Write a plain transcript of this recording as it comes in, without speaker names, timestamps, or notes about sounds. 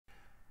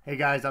Hey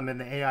guys, I'm in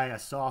the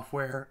AIS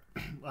software.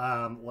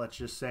 Let's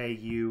just say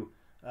you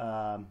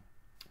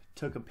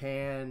took a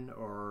pan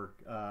or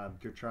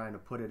you're trying to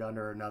put it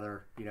under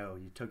another,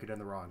 you took it in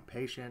the wrong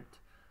patient.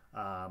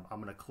 I'm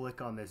going to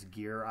click on this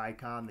gear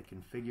icon, the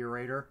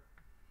configurator.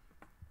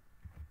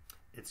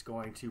 It's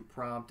going to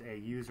prompt a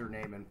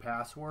username and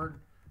password.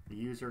 The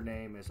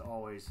username is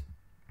always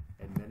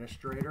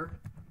administrator.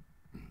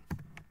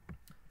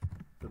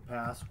 The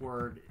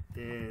password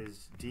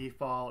is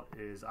default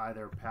is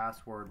either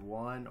password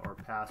 1 or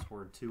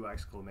password 2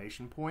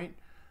 exclamation point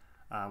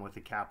with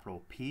a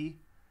capital P,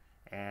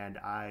 and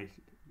I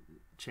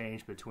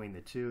change between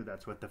the two.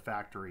 That's what the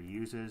factory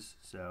uses,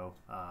 so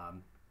I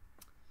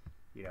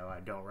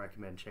don't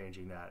recommend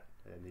changing that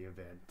in the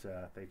event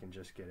they can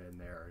just get in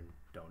there and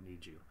don't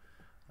need you.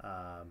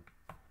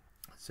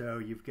 So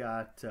you've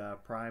got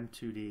Prime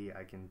 2D.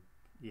 I can,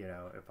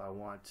 if I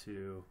want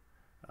to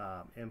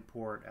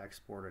import,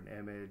 export an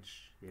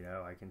image,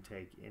 I can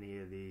take any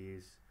of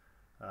these.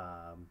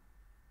 I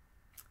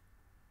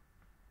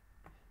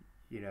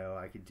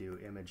could do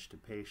image to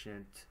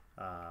patient.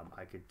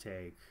 I could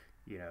take,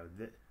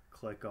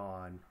 click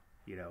on,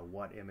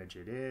 what image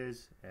it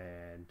is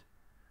and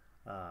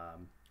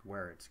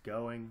where it's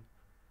going.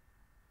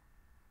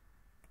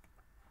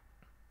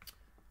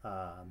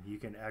 You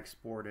can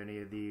export any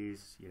of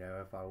these.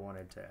 If I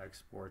wanted to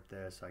export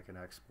this, I can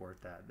export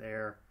that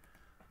there.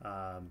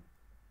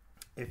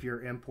 If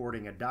you're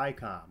importing a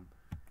DICOM,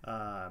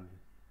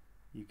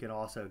 you can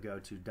also go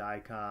to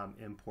DICOM,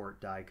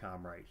 import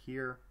DICOM right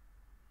here.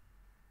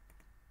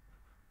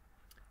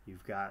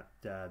 You've got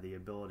the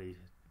ability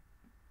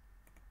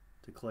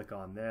to click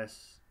on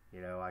this.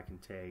 I can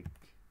take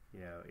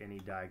any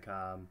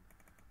DICOM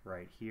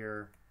right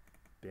here,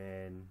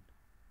 bin,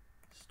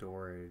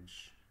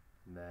 storage,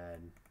 and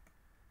then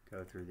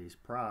go through these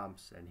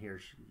prompts, and here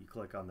you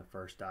click on the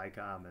first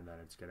DICOM and then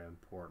it's going to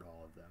import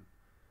all of them.